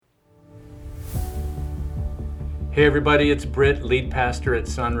Hey everybody, it's Britt, lead pastor at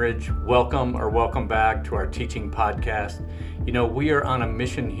Sunridge. Welcome back to our teaching podcast. You know, we are on a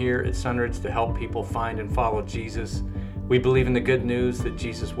mission here at Sunridge to help people find and follow Jesus. We believe in the good news that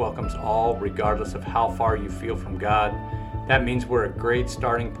Jesus welcomes all, regardless of how far you feel from God. That means we're a great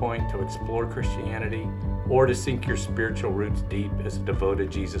starting point to explore Christianity or to sink your spiritual roots deep as a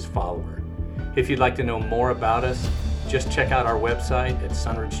devoted Jesus follower. If you'd like to know more about us, just check out our website at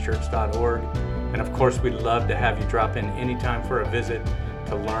sunridgechurch.org. And of course, we'd love to have you drop in anytime for a visit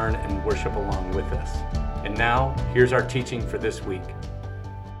to learn and worship along with us. And now, here's our teaching for this week.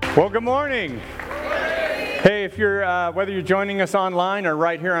 Well, good morning. Hey, if you're whether you're joining us online or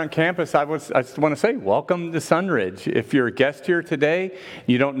right here on campus, I just want to say welcome to Sunridge. If you're a guest here today,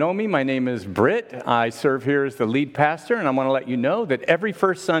 you don't know me, my name is Britt. I serve here as the lead pastor, and I want to let you know that every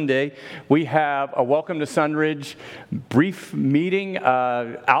first Sunday we have a Welcome to Sunridge brief meeting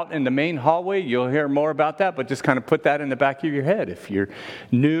out in the main hallway. You'll hear more about that, but just kind of put that in the back of your head. If you're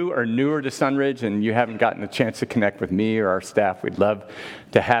new or newer to Sunridge and you haven't gotten a chance to connect with me or our staff, we'd love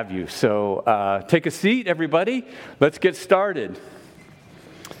to have you. So take a seat, everybody. Let's get started.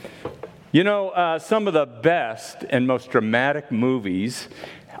 You know, some of the best and most dramatic movies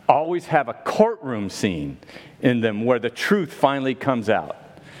always have a courtroom scene in them where the truth finally comes out.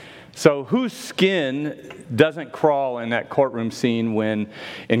 So whose skin doesn't crawl in that courtroom scene when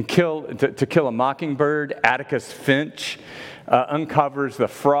To Kill a Mockingbird, Atticus Finch uncovers the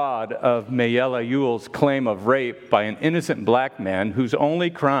fraud of Mayella Ewell's claim of rape by an innocent black man whose only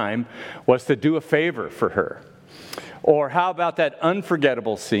crime was to do a favor for her? Or how about that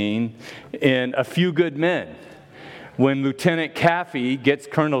unforgettable scene in A Few Good Men when Lieutenant Caffey gets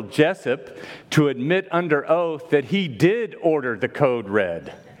Colonel Jessup to admit under oath that he did order the code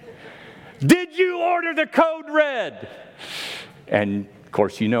red? Did you order the code red? And of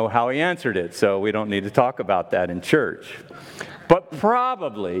course, you know how he answered it, so we don't need to talk about that in church. But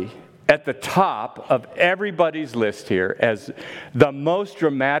probably at the top of everybody's list here as the most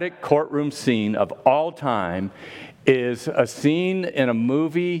dramatic courtroom scene of all time is a scene in a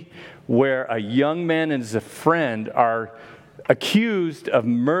movie where a young man and his friend are accused of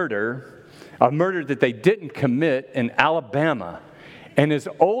murder, a murder that they didn't commit in Alabama, and his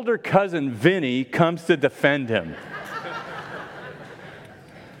older cousin Vinny comes to defend him.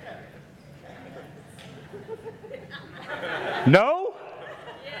 No?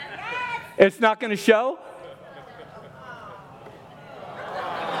 It's not going to show?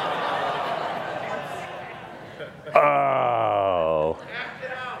 Oh.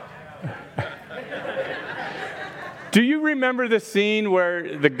 Do you remember the scene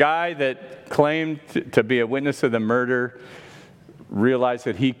where the guy that claimed to be a witness of the murder realized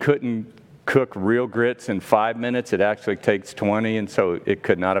that he couldn't cook real grits in 5 minutes? It actually takes 20, and so it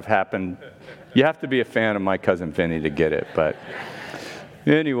could not have happened. You have to be a fan of My Cousin Vinny to get it. But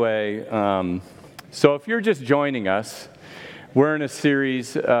anyway, so if you're just joining us, we're in a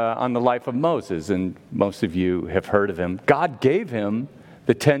series on the life of Moses, and most of you have heard of him. God gave him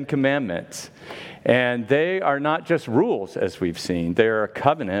the 10 Commandments, and they are not just rules, as we've seen. They are a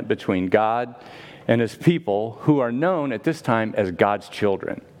covenant between God and his people who are known at this time as God's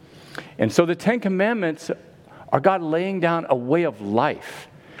children. And so the 10 Commandments are God laying down a way of life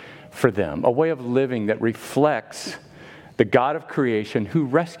for them, a way of living that reflects the God of creation who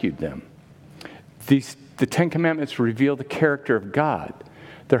rescued them. The 10 Commandments reveal the character of God.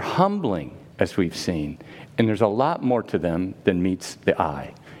 They're humbling, as we've seen, and there's a lot more to them than meets the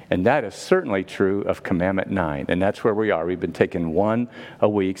eye. And that is certainly true of Commandment 9, and that's where we are. We've been taking one a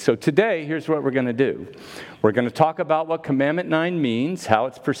week. So today, here's what we're going to do. We're going to talk about what Commandment 9 means, how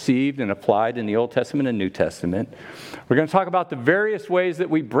it's perceived and applied in the Old Testament and New Testament. We're going to talk about the various ways that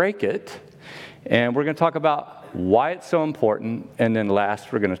we break it, and we're going to talk about why it's so important, and then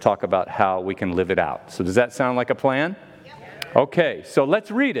last, we're going to talk about how we can live it out. So does that sound like a plan? Yep. Okay, so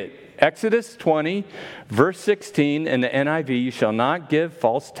let's read it. Exodus 20, verse 16, in the NIV, you shall not give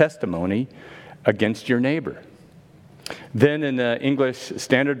false testimony against your neighbor. Then in the English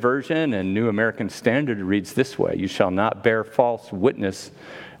Standard Version and New American Standard, it reads this way: you shall not bear false witness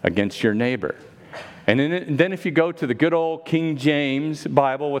against your neighbor. And then if you go to the good old King James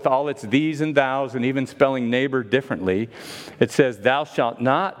Bible with all its these and thous and even spelling neighbor differently, it says, thou shalt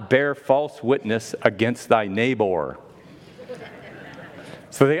not bear false witness against thy neighbor.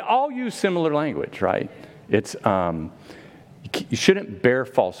 So they all use similar language, right? It's you shouldn't bear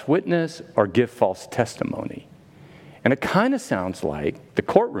false witness or give false testimony. And it kind of sounds like the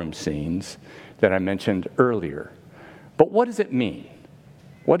courtroom scenes that I mentioned earlier. But what does it mean?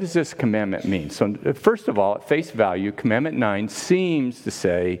 What does this commandment mean? So first of all, at face value, Commandment 9 seems to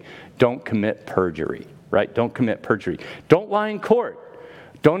say, don't commit perjury. right? Don't commit perjury. Don't lie in court.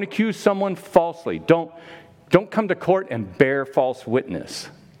 Don't accuse someone falsely. Don't come to court and bear false witness.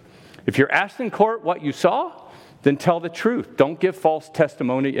 If you're asked in court what you saw, then tell the truth. Don't give false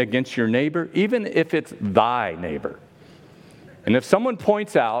testimony against your neighbor, even if it's thy neighbor. And if someone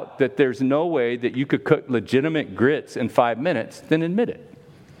points out that there's no way that you could cook legitimate grits in 5 minutes, then admit it.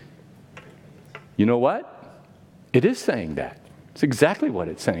 You know what? It is saying that. It's exactly what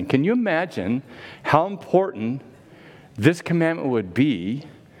it's saying. Can you imagine how important this commandment would be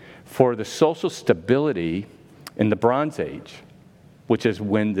for the social stability in the Bronze Age, which is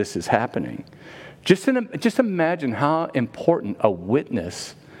when this is happening? Just imagine how important a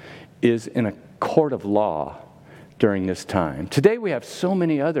witness is in a court of law during this time. Today we have so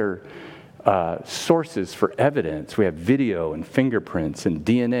many other sources for evidence. We have video and fingerprints and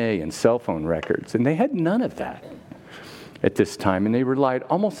DNA and cell phone records, and they had none of that at this time, and they relied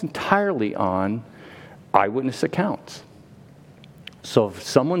almost entirely on eyewitness accounts. So if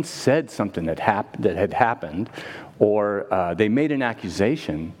someone said something that had happened, or they made an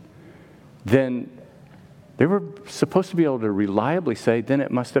accusation, then they were supposed to be able to reliably say, then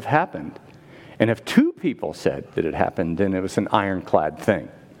it must have happened. And if 2 people said that it happened, then it was an ironclad thing.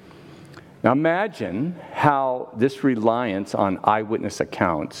 Now imagine how this reliance on eyewitness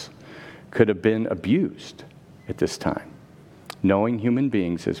accounts could have been abused at this time. Knowing human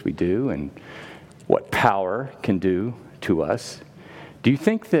beings as we do and what power can do to us, do you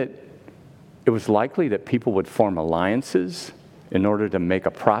think that it was likely that people would form alliances in order to make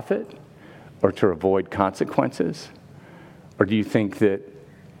a profit or to avoid consequences? Or do you think that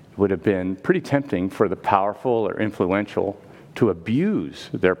it would have been pretty tempting for the powerful or influential to abuse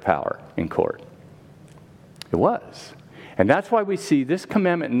their power in court? It was. And that's why we see this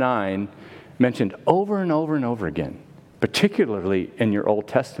Commandment 9 mentioned over and over and over again, particularly in your Old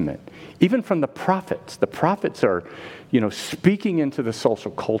Testament. Even from the prophets. The prophets are, speaking into the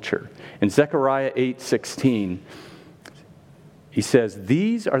social culture. In Zechariah 8:16, he says,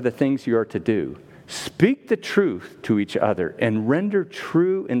 "These are the things you are to do. Speak the truth to each other and render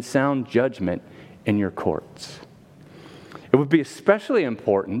true and sound judgment in your courts." It would be especially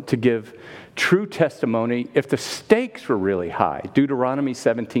important to give true testimony if the stakes were really high. Deuteronomy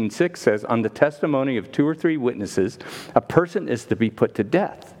 17:6 says, "On the testimony of 2 or 3 witnesses, a person is to be put to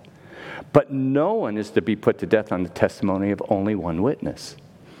death. But no one is to be put to death on the testimony of only one witness."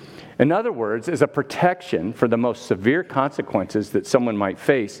 In other words, as a protection for the most severe consequences that someone might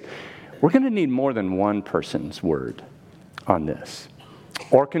face, we're going to need more than one person's word on this.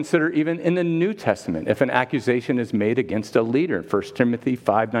 Or consider even in the New Testament, if an accusation is made against a leader, 1 Timothy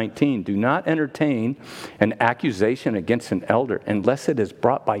 5:19, "Do not entertain an accusation against an elder unless it is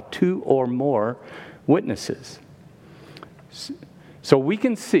brought by 2 or more witnesses." So we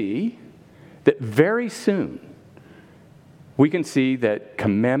can see that very soon, we can see that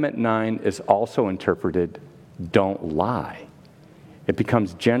Commandment 9 is also interpreted, "Don't lie." It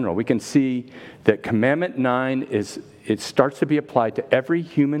becomes general. We can see that Commandment 9 it starts to be applied to every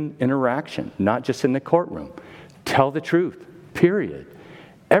human interaction, not just in the courtroom. Tell the truth, period.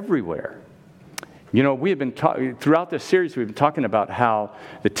 Everywhere. We have been throughout this series, we've been talking about how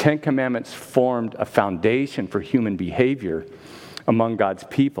the 10 Commandments formed a foundation for human behavior among God's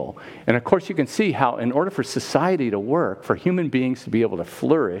people. And of course, you can see how in order for society to work, for human beings to be able to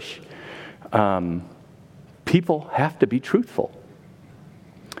flourish, people have to be truthful.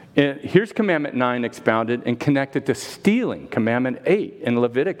 And here's Commandment 9 expounded and connected to stealing. Commandment 8 in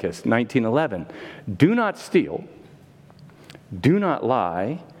Leviticus 19:11. "Do not steal, do not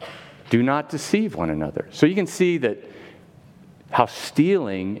lie, do not deceive one another." So you can see that how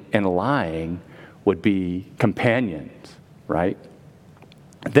stealing and lying would be companions, right?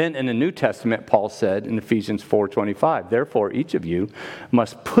 Then in the New Testament, Paul said in Ephesians 4:25, "Therefore each of you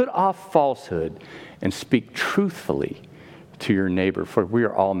must put off falsehood and speak truthfully to your neighbor, for we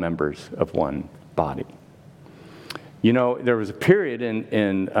are all members of one body." There was a period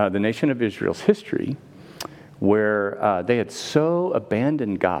in the nation of Israel's history where they had so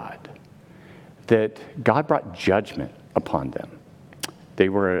abandoned God that God brought judgment upon them. They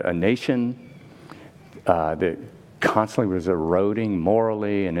were a nation that constantly was eroding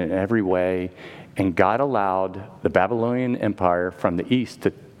morally and in every way, and God allowed the Babylonian Empire from the east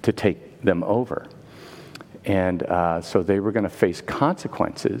to take them over. And so they were going to face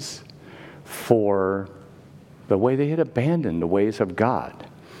consequences for the way they had abandoned the ways of God.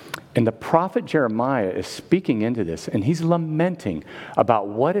 And the prophet Jeremiah is speaking into this, and he's lamenting about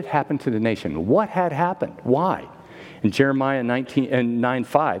what had happened to the nation. What had happened? Why? In Jeremiah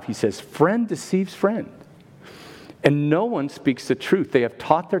 9:5, he says, "Friend deceives friend. And no one speaks the truth. They have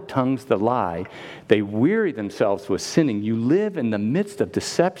taught their tongues the lie. They weary themselves with sinning. You live in the midst of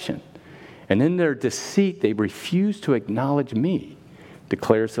deception. And in their deceit, they refuse to acknowledge me,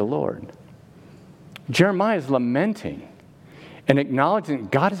 declares the Lord. Jeremiah is lamenting and acknowledging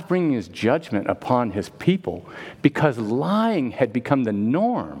God is bringing his judgment upon his people because lying had become the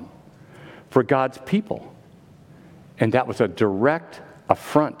norm for God's people. And that was a direct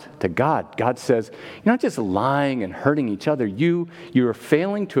affront to God. God says, you're not just lying and hurting each other. You are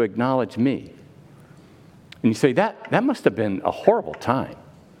failing to acknowledge me. And you say, that must have been a horrible time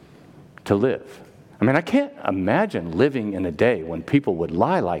to live. I mean, I can't imagine living in a day when people would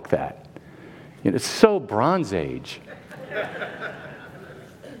lie like that. It's so Bronze Age.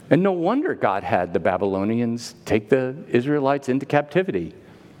 And no wonder God had the Babylonians take the Israelites into captivity.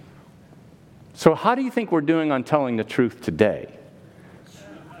 So how do you think we're doing on telling the truth today?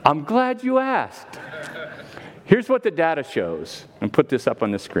 I'm glad you asked. Here's what the data shows, and put this up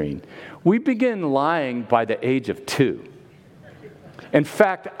on the screen. We begin lying by the age of 2. In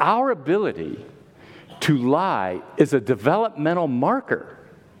fact, our ability to lie is a developmental marker.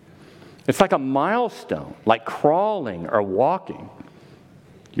 It's like a milestone, like crawling or walking.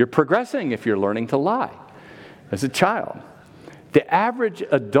 You're progressing if you're learning to lie as a child. The average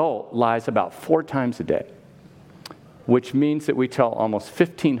adult lies about 4 times a day, which means that we tell almost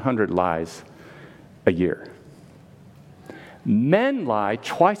 1,500 lies a year. Men lie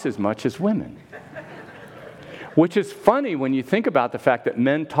twice as much as women, which is funny when you think about the fact that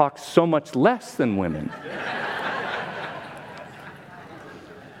men talk so much less than women.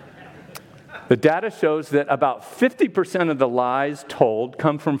 The data shows that about 50% of the lies told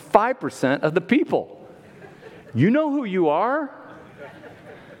come from 5% of the people. You know who you are?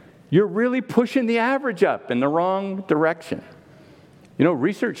 You're really pushing the average up in the wrong direction. You know,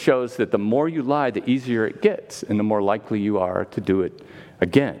 research shows that the more you lie, the easier it gets, and the more likely you are to do it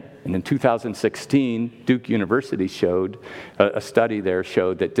again. And in 2016, Duke University showed, a study there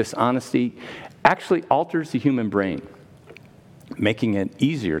showed that dishonesty actually alters the human brain, making it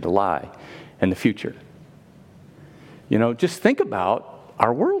easier to lie in the future. You know, just think about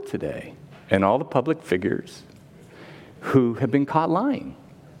our world today and all the public figures who have been caught lying.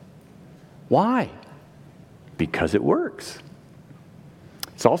 Why? Because it works.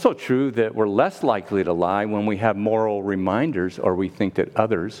 It's also true that we're less likely to lie when we have moral reminders or we think that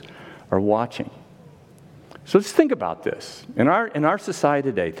others are watching. So let's think about this. In our society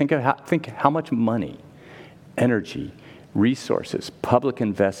today, think how much money, energy, resources, public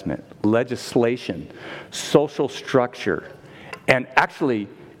investment, legislation, social structure, and actually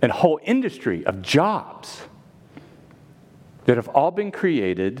a whole industry of jobs that have all been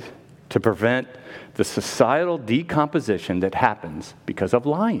created to prevent the societal decomposition that happens because of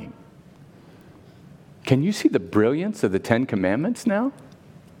lying. Can you see the brilliance of the 10 Commandments now?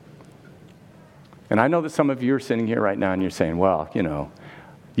 And I know that some of you are sitting here right now and you're saying, well, you know,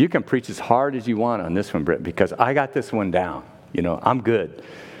 you can preach as hard as you want on this one, Britt, because I got this one down. You know, I'm good.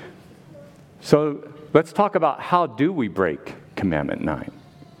 So let's talk about how do we break Commandment 9.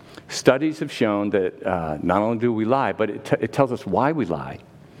 Studies have shown that not only do we lie, but it tells us why we lie.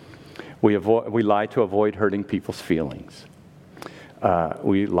 We lie to avoid hurting people's feelings.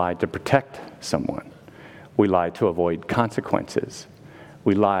 We lie to protect someone. We lie to avoid consequences.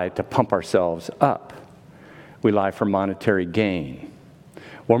 We lie to pump ourselves up. We lie for monetary gain.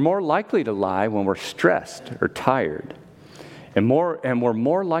 We're more likely to lie when we're stressed or tired. And we're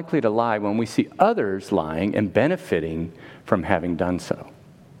more likely to lie when we see others lying and benefiting from having done so.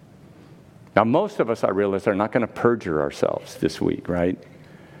 Now, most of us, I realize, are not going to perjure ourselves this week, right?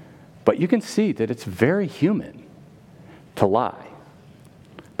 But you can see that it's very human to lie.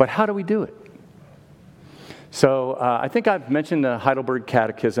 But how do we do it? So I think I've mentioned the Heidelberg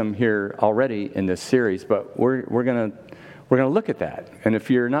Catechism here already in this series, but we're going to look at that. And if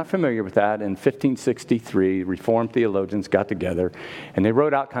you're not familiar with that, in 1563, Reformed theologians got together and they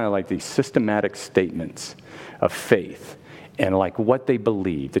wrote out kind of like these systematic statements of faith and like what they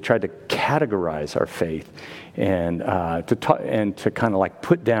believed. They tried to categorize our faith and to kind of like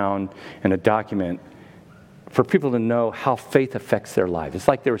put down in a document for people to know how faith affects their life. It's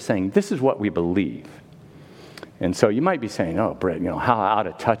like they were saying, this is what we believe. And so you might be saying, oh, Brett, you know, how out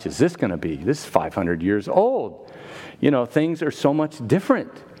of touch is this going to be? This is 500 years old. You know, things are so much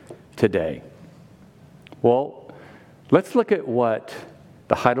different today. Well, let's look at what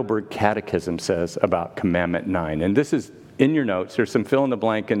the Heidelberg Catechism says about Commandment 9. And this is in your notes. There's some fill in the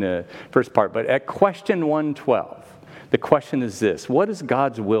blank in the first part. But at question 112, the question is this: what is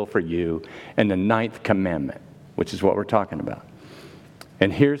God's will for you in the 9th commandment, which is what we're talking about?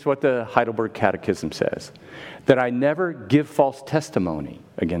 And here's what the Heidelberg Catechism says: that I never give false testimony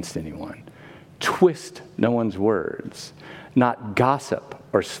against anyone, twist no one's words, not gossip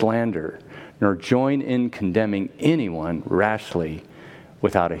or slander, nor join in condemning anyone rashly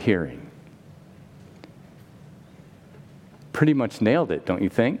without a hearing. Pretty much nailed it, don't you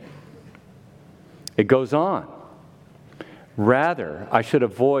think? It goes on. Rather, I should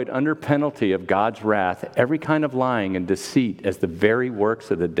avoid under penalty of God's wrath every kind of lying and deceit as the very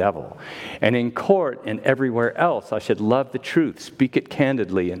works of the devil. And in court and everywhere else, I should love the truth, speak it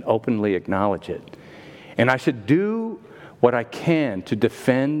candidly, and openly acknowledge it. And I should do what I can to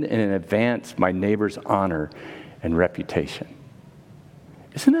defend and advance my neighbor's honor and reputation.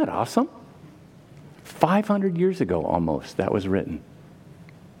 Isn't that awesome? 500 years ago almost, that was written.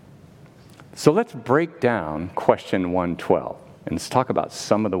 So let's break down question 112. And let's talk about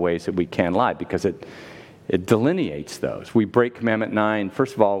some of the ways that we can lie, because it delineates those. We break Commandment 9,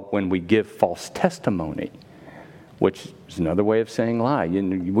 first of all, when we give false testimony, which is another way of saying lie.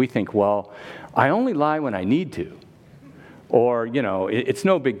 We think, well, I only lie when I need to. Or, it's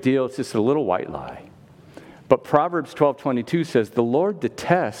no big deal, it's just a little white lie. But Proverbs 12:22 says, the Lord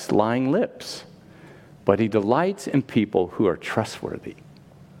detests lying lips, but he delights in people who are trustworthy.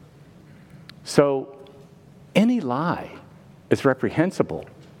 So any lie is reprehensible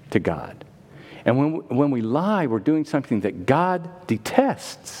to God. And when we lie, we're doing something that God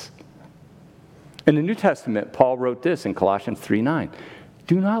detests. In the New Testament, Paul wrote this in Colossians 3:9,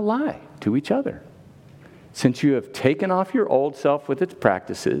 do not lie to each other, since you have taken off your old self with its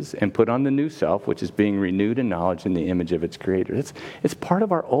practices and put on the new self, which is being renewed in knowledge in the image of its creator. It's part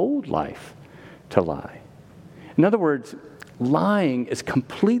of our old life to lie. In other words, lying is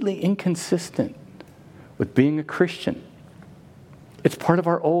completely inconsistent with being a Christian. It's part of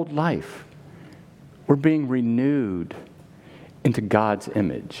our old life. We're being renewed into God's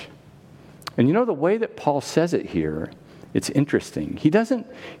image. And the way that Paul says it here, it's interesting. He doesn't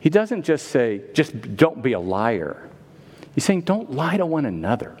just say, just don't be a liar. He's saying, don't lie to one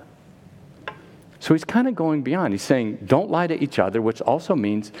another. So he's kind of going beyond. He's saying, don't lie to each other, which also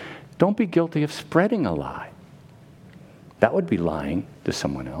means don't be guilty of spreading a lie. That would be lying to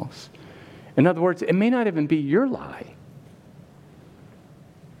someone else. In other words, it may not even be your lie.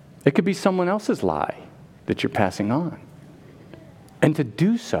 It could be someone else's lie that you're passing on. And to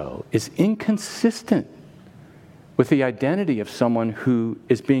do so is inconsistent with the identity of someone who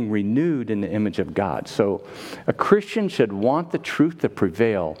is being renewed in the image of God. So a Christian should want the truth to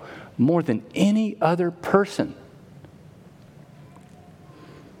prevail more than any other person.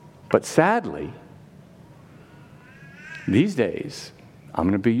 But sadly, these days, I'm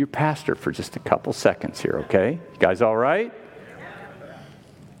going to be your pastor for just a couple seconds here, okay? You guys all right?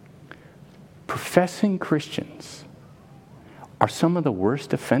 Professing Christians are some of the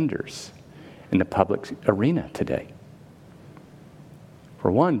worst offenders in the public arena today.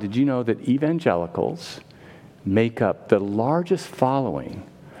 For one, did you know that evangelicals make up the largest following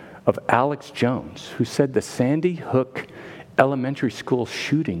of Alex Jones, who said the Sandy Hook elementary school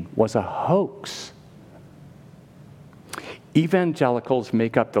shooting was a hoax? Evangelicals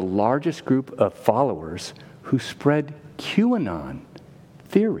make up the largest group of followers who spread QAnon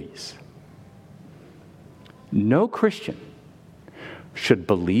theories. No Christian should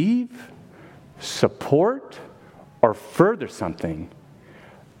believe, support, or further something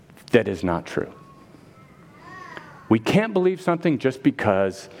that is not true. We can't believe something just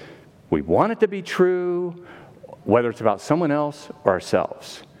because we want it to be true, whether it's about someone else or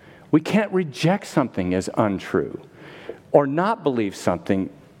ourselves. We can't reject something as untrue or not believe something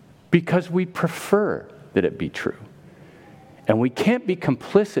because we prefer that it be true. And we can't be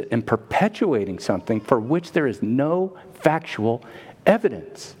complicit in perpetuating something for which there is no factual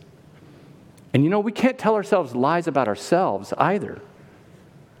evidence. And we can't tell ourselves lies about ourselves either.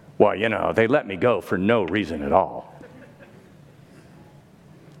 Well, they let me go for no reason at all.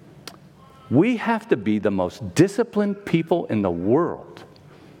 We have to be the most disciplined people in the world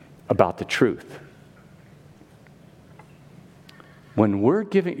about the truth. When we're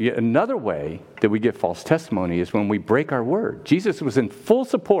giving, another way that we give false testimony is when we break our word. Jesus was in full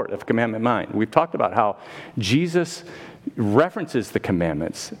support of Commandment 9. We've talked about how Jesus references the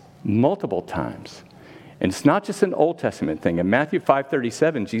commandments multiple times. And it's not just an Old Testament thing. In Matthew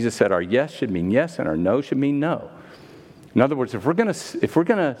 5:37, Jesus said our yes should mean yes and our no should mean no. In other words, if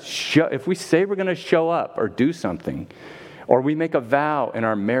we say we're going to show up or do something, or we make a vow in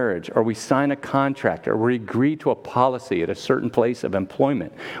our marriage, or we sign a contract, or we agree to a policy at a certain place of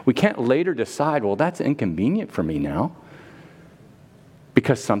employment, we can't later decide, well, that's inconvenient for me now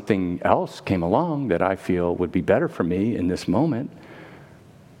because something else came along that I feel would be better for me in this moment.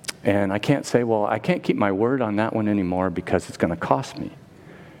 And I can't say, well, I can't keep my word on that one anymore because it's going to cost me.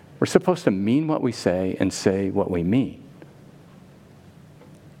 We're supposed to mean what we say and say what we mean.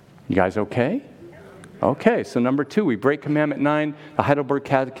 You guys okay? Okay, so number 2, we break Commandment 9. The Heidelberg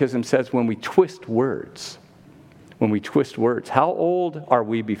Catechism says when we twist words. When we twist words. How old are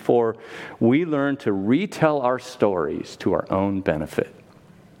we before we learn to retell our stories to our own benefit?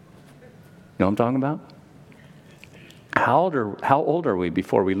 You know what I'm talking about? How old are we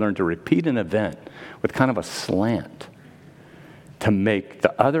before we learn to repeat an event with kind of a slant to make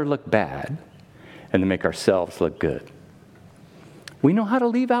the other look bad and to make ourselves look good? We know how to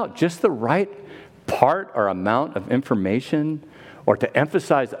leave out just the right part or amount of information, or to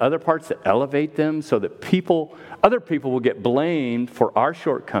emphasize other parts to elevate them so that other people will get blamed for our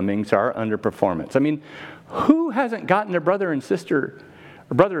shortcomings, our underperformance. I mean, who hasn't gotten their brother or sister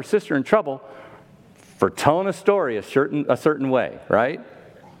in trouble for telling a story a certain way, right?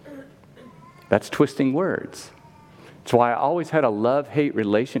 That's twisting words. It's why I always had a love-hate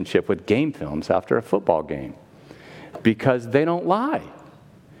relationship with game films after a football game, because they don't lie.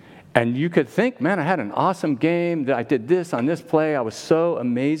 And you could think, man, I had an awesome game, that I did this on this play, I was so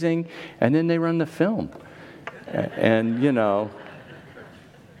amazing, and then they run the film. And,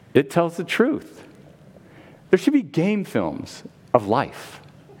 it tells the truth. There should be game films of life.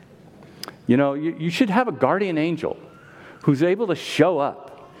 You should have a guardian angel who's able to show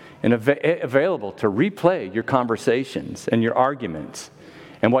up and available to replay your conversations and your arguments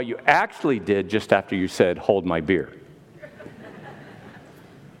and what you actually did just after you said, "Hold my beer."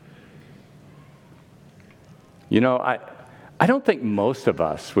 I don't think most of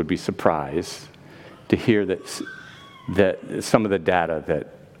us would be surprised to hear that some of the data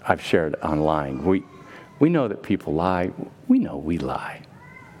that I've shared online. We know that people lie. We know we lie.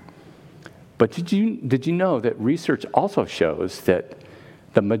 But did you know that research also shows that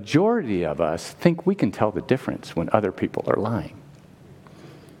the majority of us think we can tell the difference when other people are lying?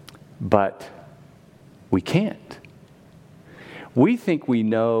 But we can't. We think we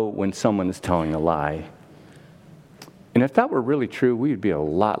know when someone is telling a lie. And if that were really true, we would be a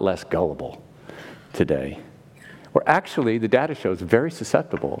lot less gullible today. We're actually, the data shows, very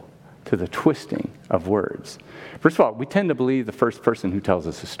susceptible to the twisting of words. First of all, we tend to believe the first person who tells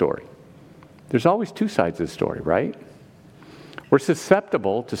us a story. There's always two sides of the story, right? We're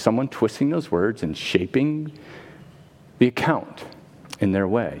susceptible to someone twisting those words and shaping the account in their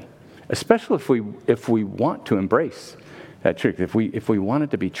way, especially if we want to embrace that truth, if we want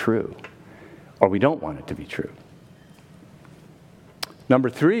it to be true, or we don't want it to be true. Number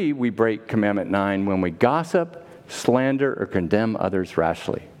 3, we break Commandment 9 when we gossip, slander, or condemn others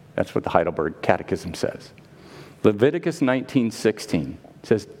rashly. That's what the Heidelberg Catechism says. Leviticus 19:16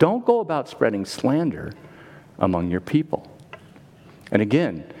 says, don't go about spreading slander among your people. And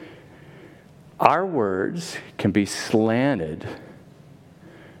again, our words can be slanted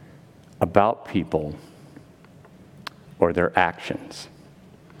about people or their actions.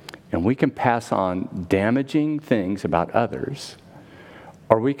 And we can pass on damaging things about others,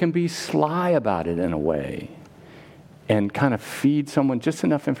 or we can be sly about it in a way and kind of feed someone just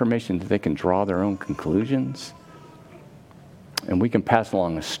enough information that they can draw their own conclusions. And we can pass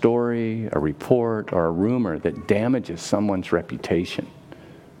along a story, a report, or a rumor that damages someone's reputation.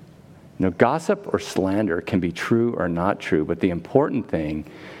 Gossip or slander can be true or not true, but the important thing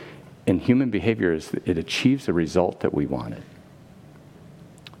in human behavior is that it achieves the result that we wanted.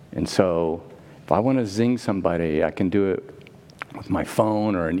 And so, if I want to zing somebody, I can do it with my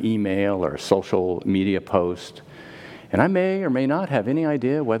phone or an email or a social media post. And I may or may not have any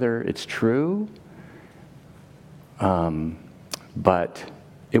idea whether it's true, but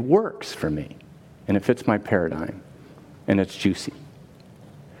it works for me, and it fits my paradigm, and it's juicy.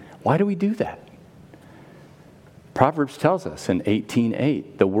 Why do we do that? Proverbs tells us in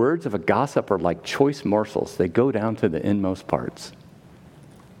 18:8, the words of a gossip are like choice morsels. They go down to the inmost parts.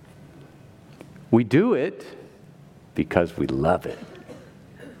 We do it because we love it.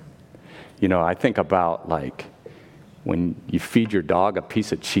 I think about when you feed your dog a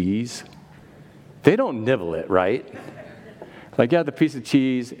piece of cheese, they don't nibble it, right? The piece of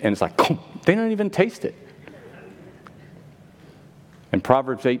cheese, and it's they don't even taste it. In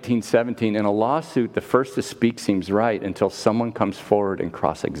Proverbs 18:17, in a lawsuit, the first to speak seems right until someone comes forward and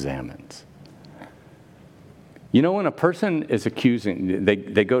cross-examines. When a person is accusing,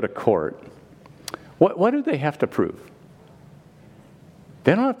 they go to court, what do they have to prove?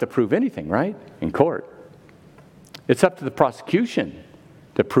 They don't have to prove anything, right, in court. It's up to the prosecution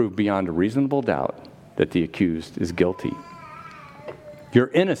to prove beyond a reasonable doubt that the accused is guilty. You're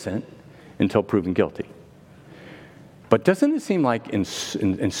innocent until proven guilty. But doesn't it seem like in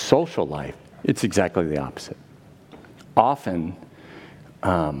social life, it's exactly the opposite? Often,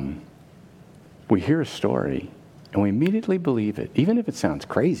 we hear a story and we immediately believe it, even if it sounds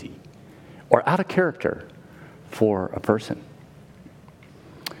crazy or out of character for a person.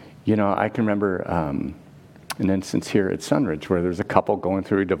 You know, I can remember an instance here at Sunridge where there's a couple going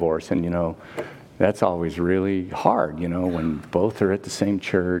through a divorce, and, you know, that's always really hard, you know, when both are at the same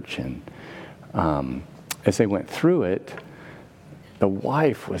church. And as they went through it, the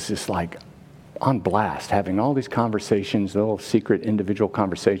wife was just like on blast, having all these conversations, little secret individual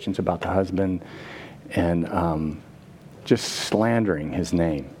conversations about the husband, and just slandering his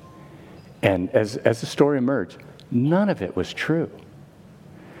name. And as the story emerged, none of it was true.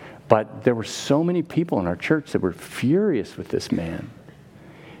 But there were so many people in our church that were furious with this man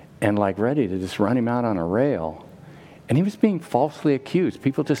and like ready to just run him out on a rail. And he was being falsely accused.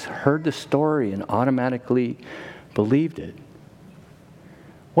 People just heard the story and automatically believed it.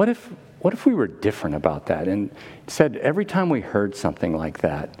 What if we were different about that and said every time we heard something like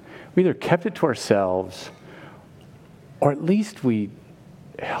that, we either kept it to ourselves or at least we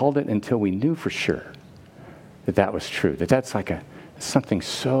held it until we knew for sure that that was true, that that's like something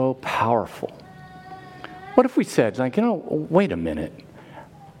so powerful. What if we said, like, you know, wait a minute.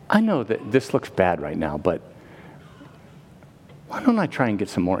 I know that this looks bad right now, but why don't I try and get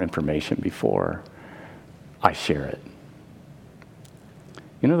some more information before I share it?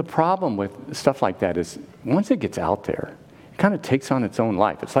 You know, the problem with stuff like that is once it gets out there, it kind of takes on its own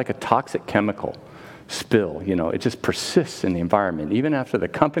life. It's like a toxic chemical spill, you know. It just persists in the environment. Even after the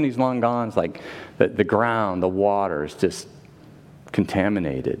company's long gone, it's like the ground, the water is just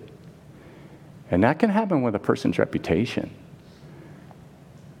contaminated. And that can happen with a person's reputation.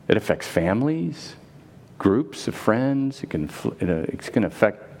 It affects families, groups of friends. It's going to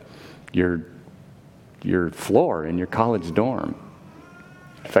affect your floor in your college dorm.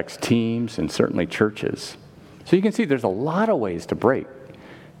 It affects teams and certainly churches. So you can see there's a lot of ways to break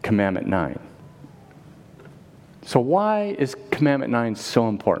Commandment 9. So why is Commandment 9 so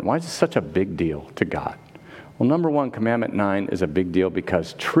important? Why is it such a big deal to God? Well, number one, Commandment 9 is a big deal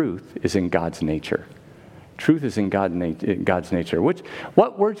because truth is in God's nature. Truth is in God's nature.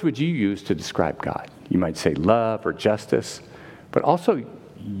 What words would you use to describe God? You might say love or justice, but also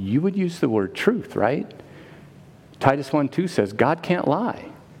you would use the word truth, right? Titus 1:2 says God can't lie.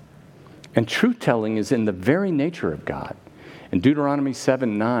 And truth-telling is in the very nature of God. In Deuteronomy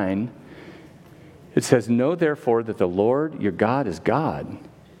 7:9, it says, "Know therefore that the Lord your God is God.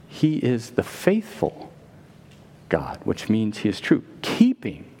 He is the faithful God," which means he is true,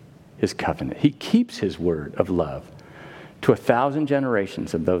 keeping his covenant. He keeps his word of love to 1,000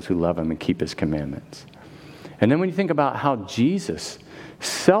 generations of those who love him and keep his commandments. And then when you think about how Jesus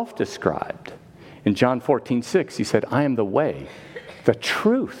self-described in John 14:6, he said, "I am the way, the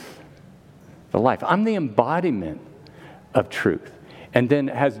truth, the life." I'm the embodiment of truth. And then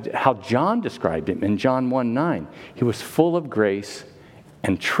how John described him in John 1:9, he was full of grace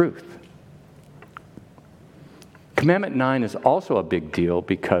and truth. Commandment 9 is also a big deal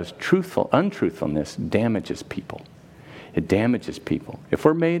because untruthfulness damages people. It damages people. If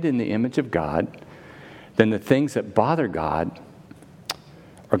we're made in the image of God, then the things that bother God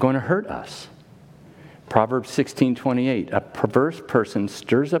are going to hurt us. Proverbs 16:28, "A perverse person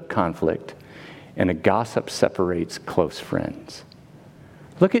stirs up conflict, and a gossip separates close friends."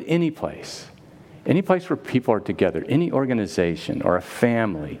 Look at any place where people are together, any organization or a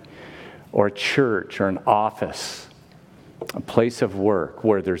family or a church or an office, a place of work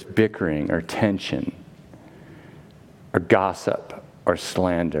where there's bickering or tension or gossip or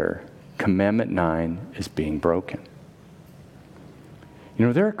slander. Commandment 9 is being broken. You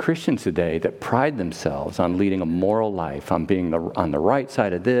know, there are Christians today that pride themselves on leading a moral life, on being on the right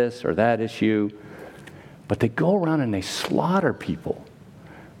side of this or that issue, but they go around and they slaughter people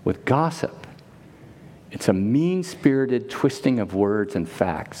with gossip. It's a mean-spirited twisting of words and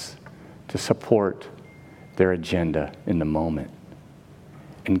facts to support their agenda in the moment.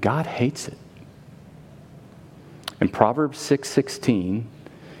 And God hates it. In Proverbs 6:16,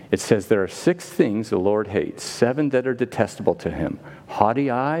 it says, "There are 6 things the Lord hates, 7 that are detestable to him: haughty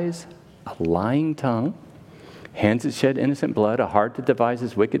eyes, a lying tongue, hands that shed innocent blood, a heart that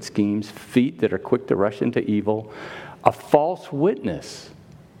devises wicked schemes, feet that are quick to rush into evil, a false witness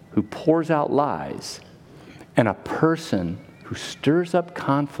who pours out lies, and a person who stirs up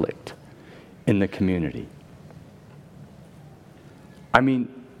conflict in the community." I mean,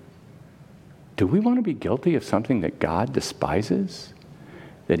 do we want to be guilty of something that God despises,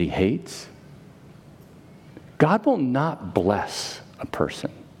 that he hates? God will not bless a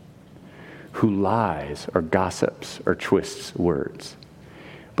person who lies or gossips or twists words.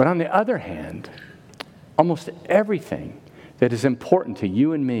 But on the other hand, almost everything that is important to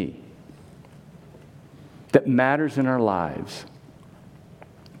you and me, that matters in our lives,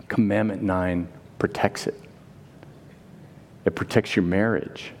 Commandment 9 protects it. It protects your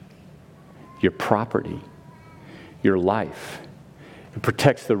marriage, your property, your life. It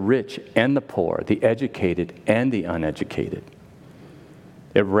protects the rich and the poor, the educated and the uneducated.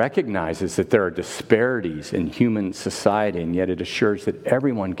 It recognizes that there are disparities in human society, and yet it assures that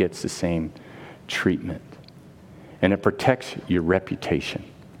everyone gets the same treatment. And it protects your reputation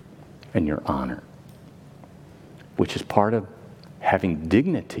and your honor, which is part of having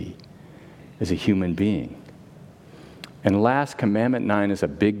dignity as a human being. And last, Commandment 9 is a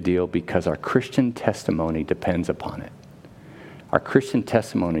big deal because our Christian testimony depends upon it. Our Christian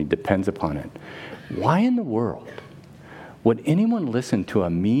testimony depends upon it. Why in the world would anyone listen to a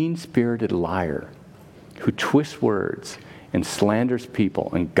mean-spirited liar who twists words and slanders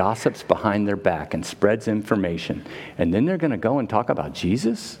people and gossips behind their back and spreads information, and then they're going to go and talk about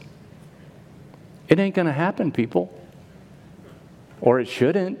Jesus? It ain't going to happen, people. Or it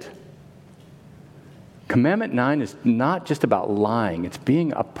shouldn't. Commandment 9 is not just about lying. It's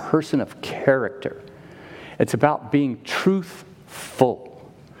being a person of character. It's about being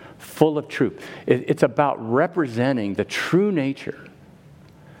truthful, full of truth. It's about representing the true nature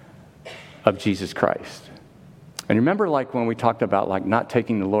of Jesus Christ. And remember, like when we talked about like not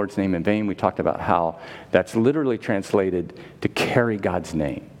taking the Lord's name in vain, we talked about how that's literally translated to carry God's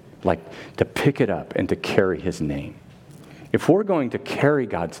name, like to pick it up and to carry his name. If we're going to carry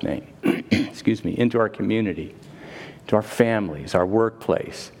God's name, into our community, to our families, our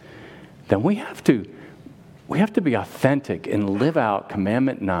workplace, then we have to be authentic and live out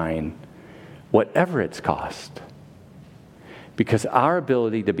Commandment 9, whatever its cost. Because our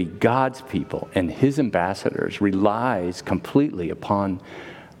ability to be God's people and his ambassadors relies completely upon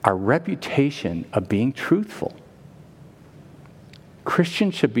our reputation of being truthful.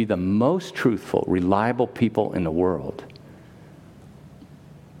 Christians should be the most truthful, reliable people in the world.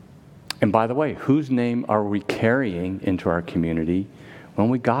 And by the way, whose name are we carrying into our community when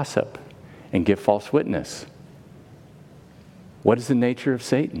we gossip and give false witness? What is the nature of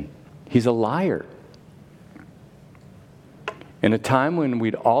Satan? He's a liar. In a time when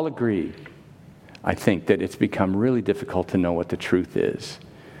we'd all agree, I think that it's become really difficult to know what the truth is.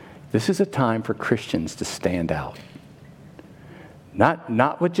 This is a time for Christians to stand out.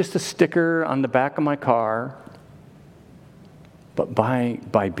 Not with just a sticker on the back of my car, but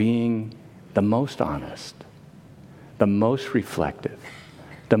by being the most honest, the most reflective,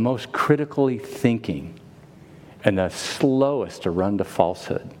 the most critically thinking, and the slowest to run to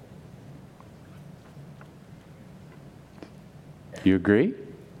falsehood. You agree?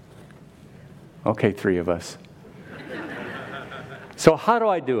 Okay, 3 of us. So how do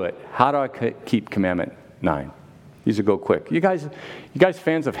I do it? How do I keep Commandment 9? These will go quick. You guys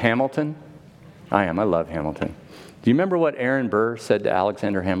fans of Hamilton? I am. I love Hamilton. Do you remember what Aaron Burr said to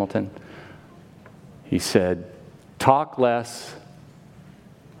Alexander Hamilton? He said, talk less,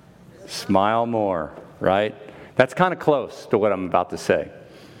 smile more, right? That's kind of close to what I'm about to say.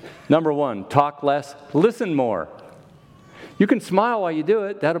 Number 1, talk less, listen more. You can smile while you do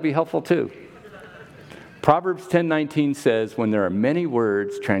it. That'll be helpful too. Proverbs 10:19 says, when there are many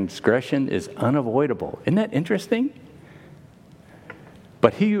words, transgression is unavoidable. Isn't that interesting?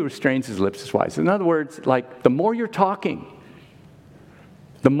 But he who restrains his lips is wise. In other words, like the more you're talking,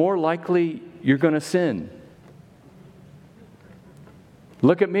 the more likely you're going to sin.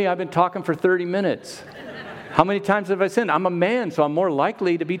 Look at me, I've been talking for 30 minutes. How many times have I sinned? I'm a man, so I'm more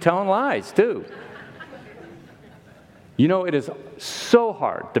likely to be telling lies too. You know, it is so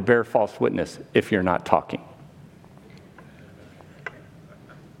hard to bear false witness if you're not talking.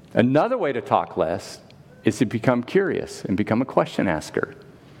 Another way to talk less is to become curious and become a question asker.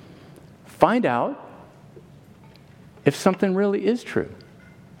 Find out if something really is true.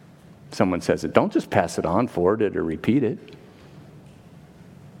 Someone says it. Don't just pass it on, forward it, or repeat it.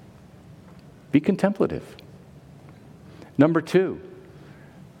 Be contemplative. Number 2,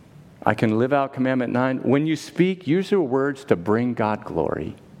 I can live out Commandment 9. When you speak, use your words to bring God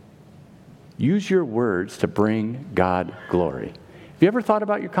glory. Use your words to bring God glory. Have you ever thought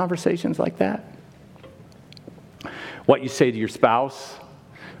about your conversations like that? What you say to your spouse,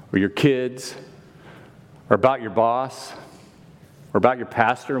 or your kids, or about your boss, or about your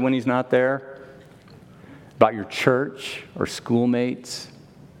pastor when he's not there, about your church or schoolmates.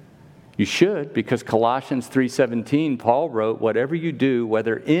 You should, because Colossians 3:17, Paul wrote, whatever you do,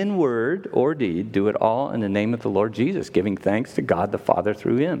 whether in word or deed, do it all in the name of the Lord Jesus, giving thanks to God the Father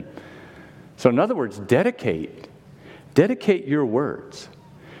through him. So in other words, dedicate your words,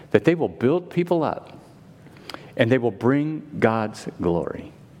 that they will build people up and they will bring God's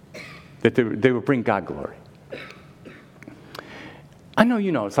glory. That they will bring God glory. I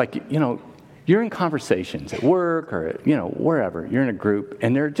know, it's like, you're in conversations at work or, wherever. You're in a group,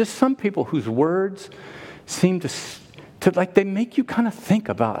 and there are just some people whose words seem to like, they make you kind of think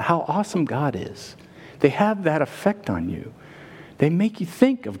about how awesome God is. They have that effect on you. They make you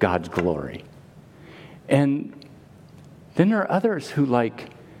think of God's glory. And then there are others who like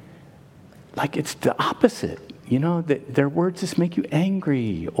it's the opposite. Their words just make you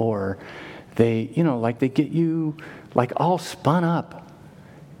angry, or they get you like all spun up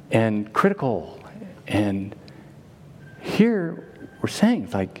and critical. And here we're saying,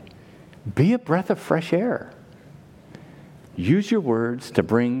 like, be a breath of fresh air. Use your words to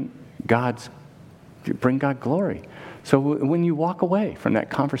bring God glory. So when you walk away from that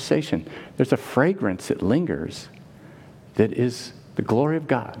conversation, there's a fragrance that lingers that is the glory of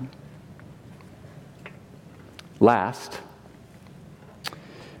God. Last,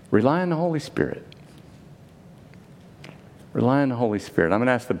 rely on the Holy Spirit. Rely on the Holy Spirit. I'm going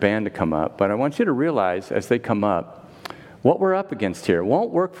to ask the band to come up, but I want you to realize as they come up, what we're up against here. It won't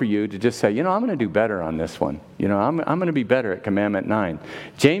work for you to just say, I'm going to do better on this one. I'm going to be better at Commandment 9.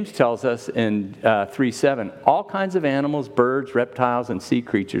 James tells us in 3:7, all kinds of animals, birds, reptiles, and sea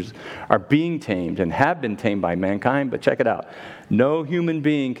creatures are being tamed and have been tamed by mankind. But check it out. No human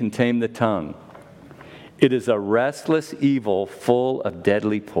being can tame the tongue. It is a restless evil full of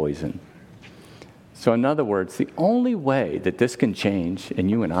deadly poison. So in other words, the only way that this can change in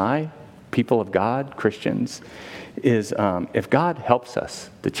you and I, people of God, Christians, is if God helps us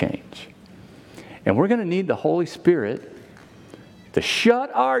to change. And we're going to need the Holy Spirit to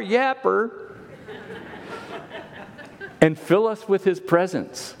shut our yapper and fill us with His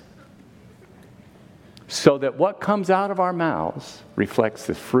presence, so that what comes out of our mouths reflects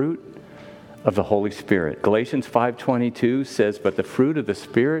the fruit of the Holy Spirit. Galatians 5:22 says, but the fruit of the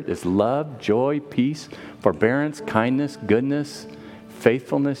Spirit is love, joy, peace, forbearance, kindness, goodness,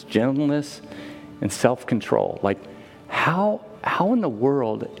 faithfulness, gentleness, and self-control. Like, how in the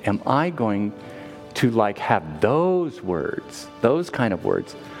world am I going to have those words, those kind of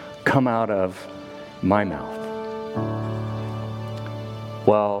words, come out of my mouth?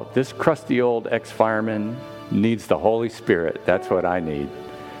 Well, this crusty old ex-fireman needs the Holy Spirit. That's what I need.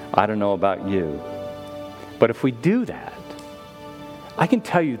 I don't know about you. But if we do that, I can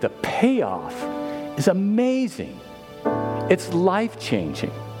tell you the payoff is amazing. It's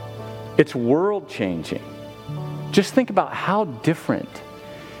life-changing. It's world-changing. Just think about how different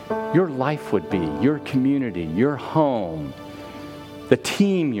your life would be, your community, your home, the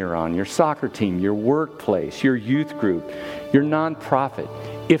team you're on, your soccer team, your workplace, your youth group, your nonprofit,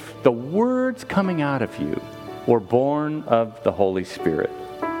 if the words coming out of you were born of the Holy Spirit.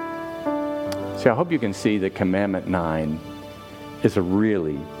 See, I hope you can see that Commandment 9 is a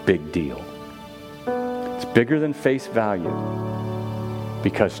really big deal. It's bigger than face value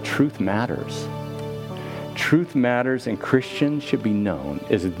because truth matters. Truth matters, and Christians should be known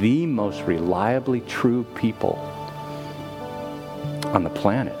as the most reliably true people on the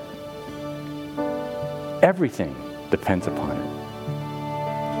planet. Everything depends upon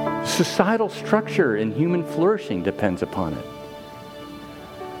it. Societal structure and human flourishing depends upon it.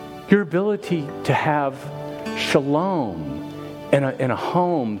 Your ability to have shalom in a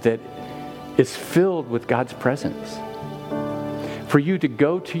home that is filled with God's presence. For you to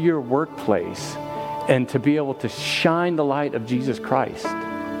go to your workplace and to be able to shine the light of Jesus Christ.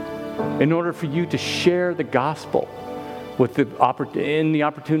 In order for you to share the gospel in the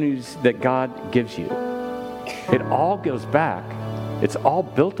opportunities that God gives you. It all goes back. It's all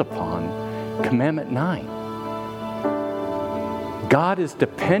built upon Commandment 9. God is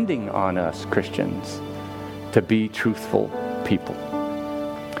depending on us, Christians, to be truthful people.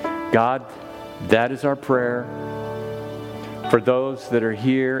 God, that is our prayer. For those that are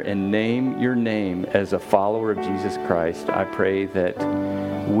here and name your name as a follower of Jesus Christ, I pray that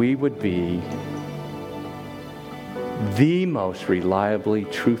we would be the most reliably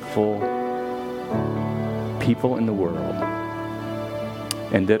truthful people in the world,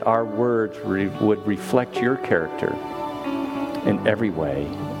 and that our words would reflect your character in every way.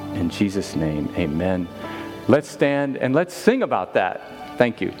 In Jesus' name, amen. Let's stand and let's sing about that.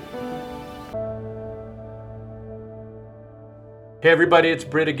 Thank you. Hey everybody, it's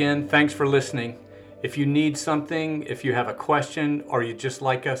Britt again. Thanks for listening. If you need something, if you have a question, or you'd just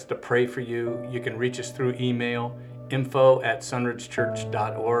like us to pray for you, you can reach us through email,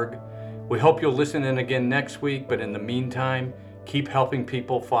 info@sunridgechurch.org. We hope you'll listen in again next week, but in the meantime, Keep helping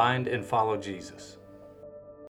people find and follow Jesus.